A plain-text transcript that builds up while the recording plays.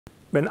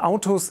Wenn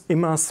Autos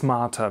immer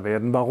smarter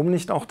werden, warum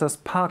nicht auch das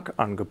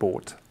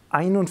Parkangebot?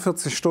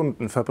 41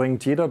 Stunden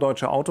verbringt jeder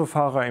deutsche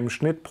Autofahrer im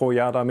Schnitt pro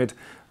Jahr damit,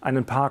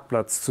 einen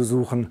Parkplatz zu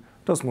suchen.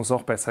 Das muss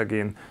auch besser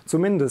gehen.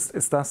 Zumindest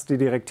ist das die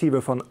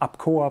Direktive von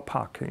APCOA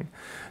Parking.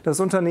 Das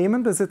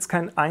Unternehmen besitzt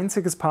kein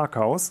einziges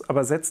Parkhaus,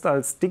 aber setzt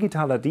als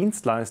digitaler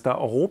Dienstleister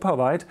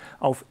europaweit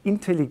auf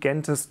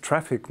intelligentes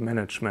Traffic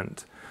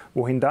Management.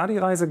 Wohin da die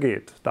Reise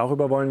geht,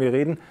 darüber wollen wir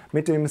reden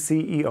mit dem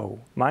CEO.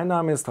 Mein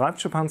Name ist Ralf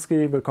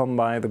Schipanski, willkommen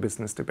bei The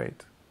Business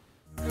Debate.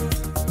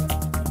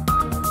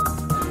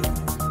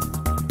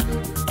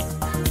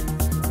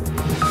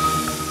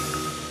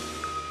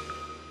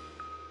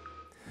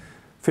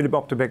 Philipp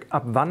Optebeck,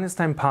 ab wann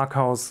ist ein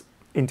Parkhaus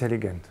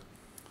intelligent?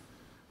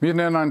 Wir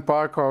nennen ein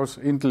Parkhaus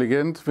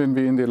intelligent, wenn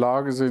wir in der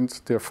Lage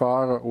sind, der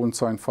Fahrer und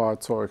sein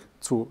Fahrzeug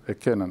zu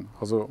erkennen,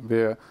 also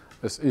wer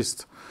es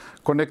ist.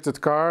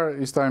 Connected Car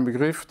ist ein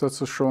Begriff,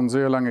 das es schon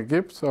sehr lange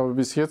gibt, aber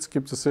bis jetzt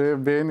gibt es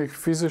sehr wenig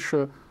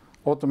physische,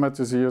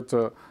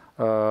 automatisierte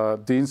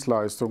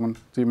Dienstleistungen,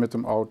 die mit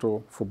dem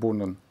Auto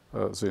verbunden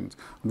sind.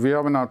 Und wir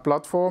haben eine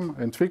Plattform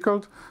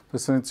entwickelt,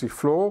 das nennt sich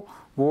Flow,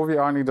 wo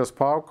wir eigentlich das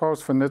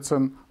Parkhaus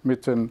vernetzen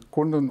mit den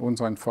Kunden und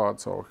sein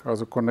Fahrzeug.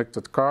 Also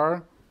Connected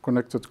Car,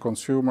 Connected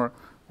Consumer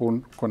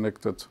und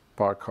Connected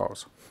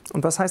Parkhaus.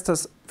 Und was heißt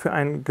das für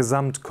ein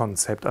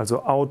Gesamtkonzept,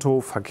 also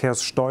Auto,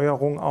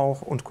 Verkehrssteuerung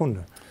auch und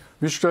Kunde?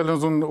 Wir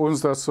stellen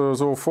uns das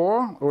so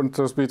vor und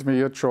das bieten wir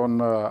jetzt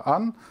schon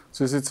an.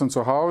 Sie sitzen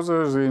zu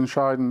Hause, Sie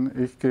entscheiden,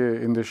 ich gehe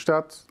in die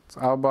Stadt,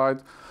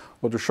 Arbeit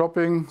oder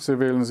Shopping. Sie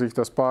wählen sich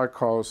das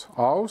Parkhaus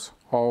aus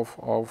auf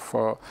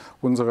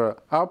unsere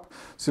App.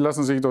 Sie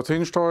lassen sich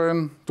dorthin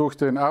steuern durch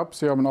den App.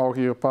 Sie haben auch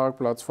Ihren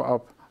Parkplatz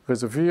vorab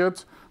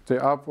reserviert.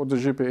 Der App oder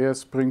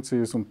GPS bringt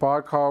Sie zum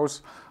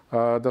Parkhaus.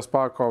 Das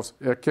Parkhaus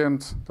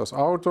erkennt das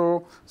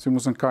Auto. Sie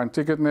müssen kein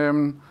Ticket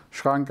nehmen.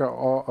 Schranke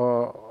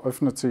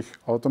öffnet sich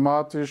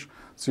automatisch.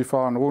 Sie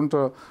fahren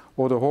runter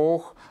oder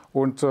hoch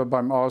und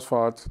beim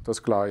Ausfahrt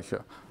das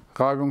Gleiche.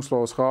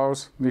 Reibungslos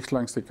raus, nicht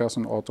längs die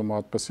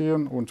Kassenautomat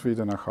passieren und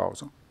wieder nach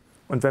Hause.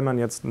 Und wenn man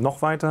jetzt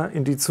noch weiter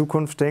in die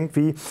Zukunft denkt,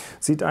 wie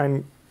sieht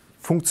ein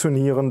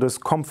funktionierendes,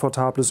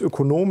 komfortables,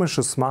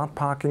 ökonomisches Smart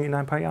Parking in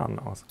ein paar Jahren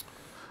aus?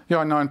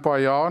 Ja, in ein paar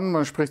Jahren,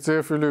 man spricht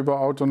sehr viel über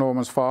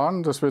autonomes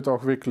Fahren, das wird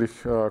auch wirklich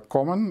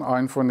kommen.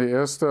 Ein von den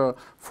ersten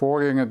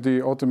Vorgängen,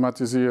 die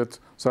automatisiert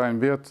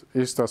sein wird,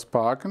 ist das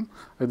Parken.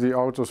 Die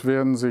Autos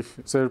werden sich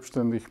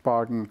selbstständig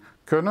parken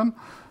können.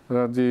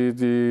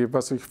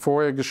 Was ich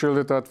vorher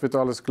geschildert habe, wird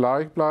alles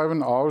gleich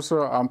bleiben,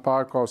 außer am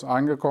Parkhaus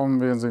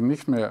angekommen werden Sie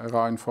nicht mehr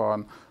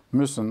reinfahren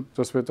müssen.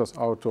 Das wird das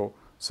Auto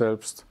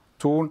selbst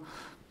tun.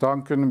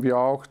 Dann können wir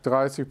auch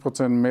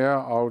 30%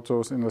 mehr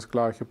Autos in das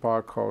gleiche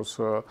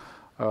Parkhaus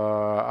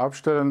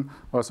abstellen,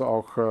 was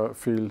auch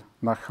viel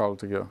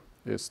nachhaltiger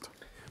ist.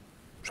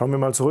 Schauen wir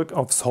mal zurück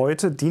aufs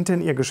Heute. Dient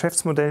denn Ihr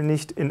Geschäftsmodell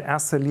nicht in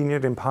erster Linie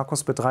dem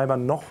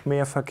Parkhausbetreibern, noch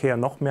mehr Verkehr,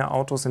 noch mehr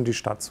Autos in die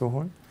Stadt zu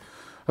holen?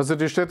 Also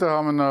die Städte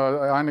haben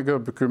einige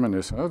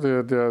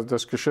Bekümmernisse.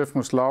 Das Geschäft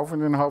muss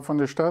laufen innerhalb von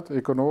der Stadt,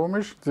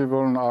 ökonomisch. Sie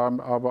wollen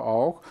aber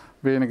auch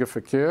weniger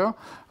Verkehr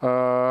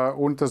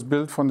und das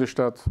Bild von der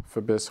Stadt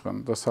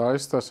verbessern. Das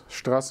heißt, das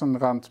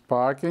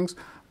Straßenrandparkings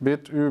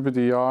wird über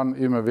die Jahre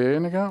immer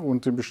weniger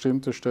und in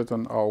bestimmten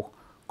Städten auch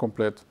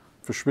komplett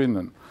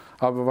verschwinden.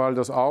 Aber weil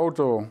das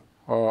Auto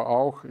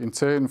auch in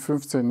 10,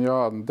 15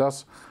 Jahren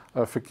das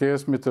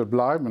Verkehrsmittel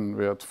bleiben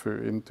wird für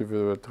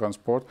individuellen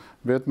Transport,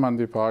 wird man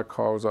die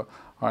Parkhäuser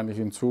eigentlich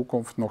in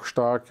Zukunft noch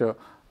stärker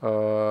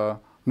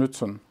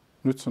nützen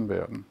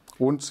werden.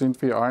 Und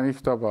sind wir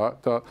eigentlich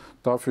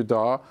dafür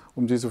da,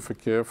 um diesen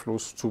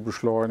Verkehrsfluss zu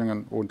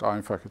beschleunigen und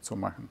einfacher zu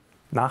machen.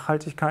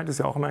 Nachhaltigkeit ist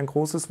ja auch immer ein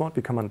großes Wort.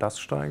 Wie kann man das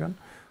steigern?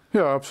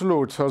 Ja,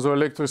 absolut. Also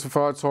elektrische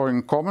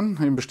Fahrzeuge kommen.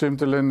 In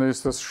bestimmten Ländern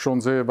ist das schon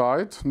sehr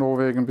weit.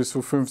 Norwegen bis zu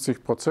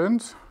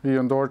 50%.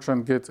 Hier in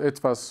Deutschland geht es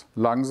etwas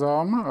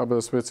langsamer, aber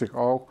das wird sich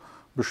auch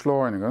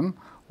beschleunigen.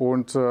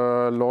 Und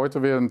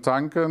Leute werden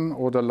tanken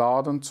oder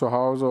laden zu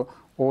Hause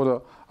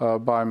oder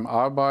beim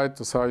Arbeit,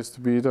 das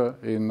heißt wieder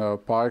in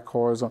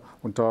Parkhäusern.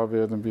 Und da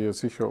werden wir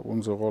sicher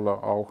unsere Rolle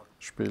auch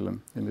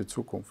spielen in die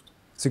Zukunft.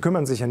 Sie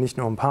kümmern sich ja nicht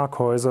nur um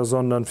Parkhäuser,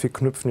 sondern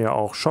verknüpfen ja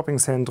auch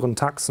Shoppingzentren,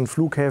 Taxen,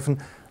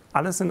 Flughäfen.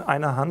 Alles in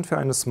einer Hand für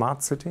eine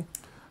Smart City?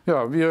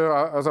 Ja, wir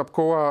als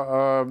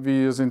APCOA,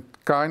 wir sind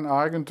kein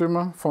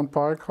Eigentümer von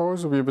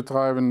Parkhäusern. Wir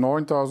betreiben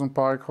 9000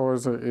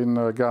 Parkhäuser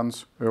in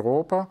ganz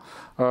Europa.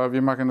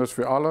 Wir machen das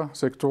für alle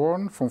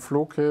Sektoren, von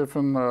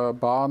Flughäfen,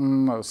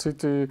 Bahnen,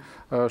 City,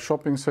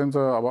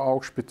 Shoppingcenter, aber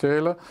auch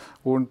Spitäler.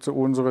 Und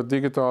unsere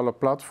digitale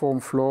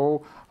Plattform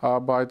Flow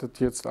arbeitet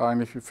jetzt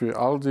eigentlich für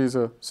all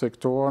diese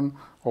Sektoren,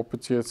 ob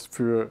es jetzt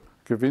für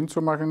Gewinn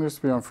zu machen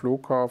ist, wie ein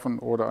Flughafen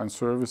oder ein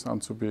Service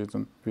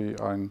anzubieten, wie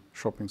ein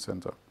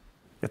Shoppingcenter.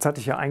 Jetzt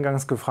hatte ich ja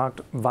eingangs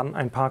gefragt, wann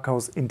ein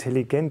Parkhaus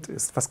intelligent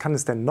ist. Was kann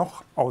es denn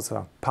noch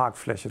außer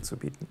Parkfläche zu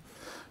bieten?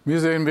 Wir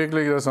sehen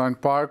wirklich, dass ein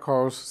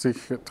Parkhaus sich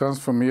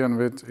transformieren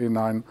wird in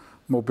ein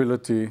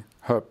Mobility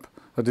Hub.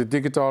 Die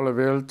digitale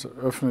Welt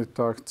öffnet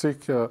da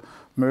zig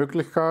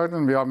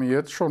Möglichkeiten. Wir haben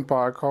jetzt schon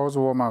Parkhaus,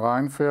 wo man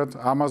reinfährt.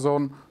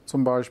 Amazon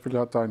zum Beispiel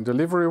hat ein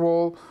Delivery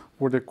Wall,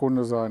 wo der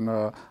Kunde sein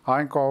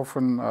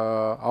Einkaufen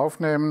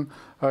aufnehmen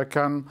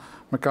kann.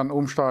 Man kann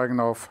umsteigen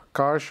auf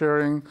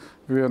Carsharing.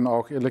 Wir haben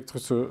auch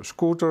elektrische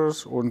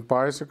Scooters und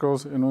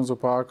Bicycles in unsere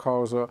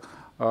Parkhäuser,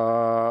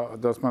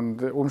 dass man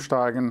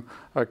umsteigen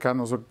kann.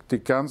 Also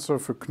die ganze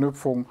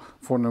Verknüpfung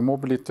von der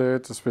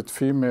Mobilität, es wird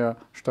viel mehr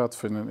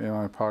stattfinden in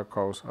einem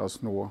Parkhaus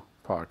als nur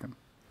Parken.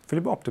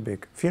 Philipp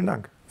Optebeek, vielen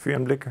Dank für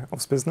Ihren Blick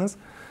aufs Business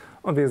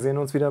und wir sehen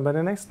uns wieder bei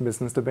der nächsten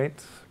Business Debate.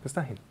 Bis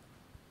dahin.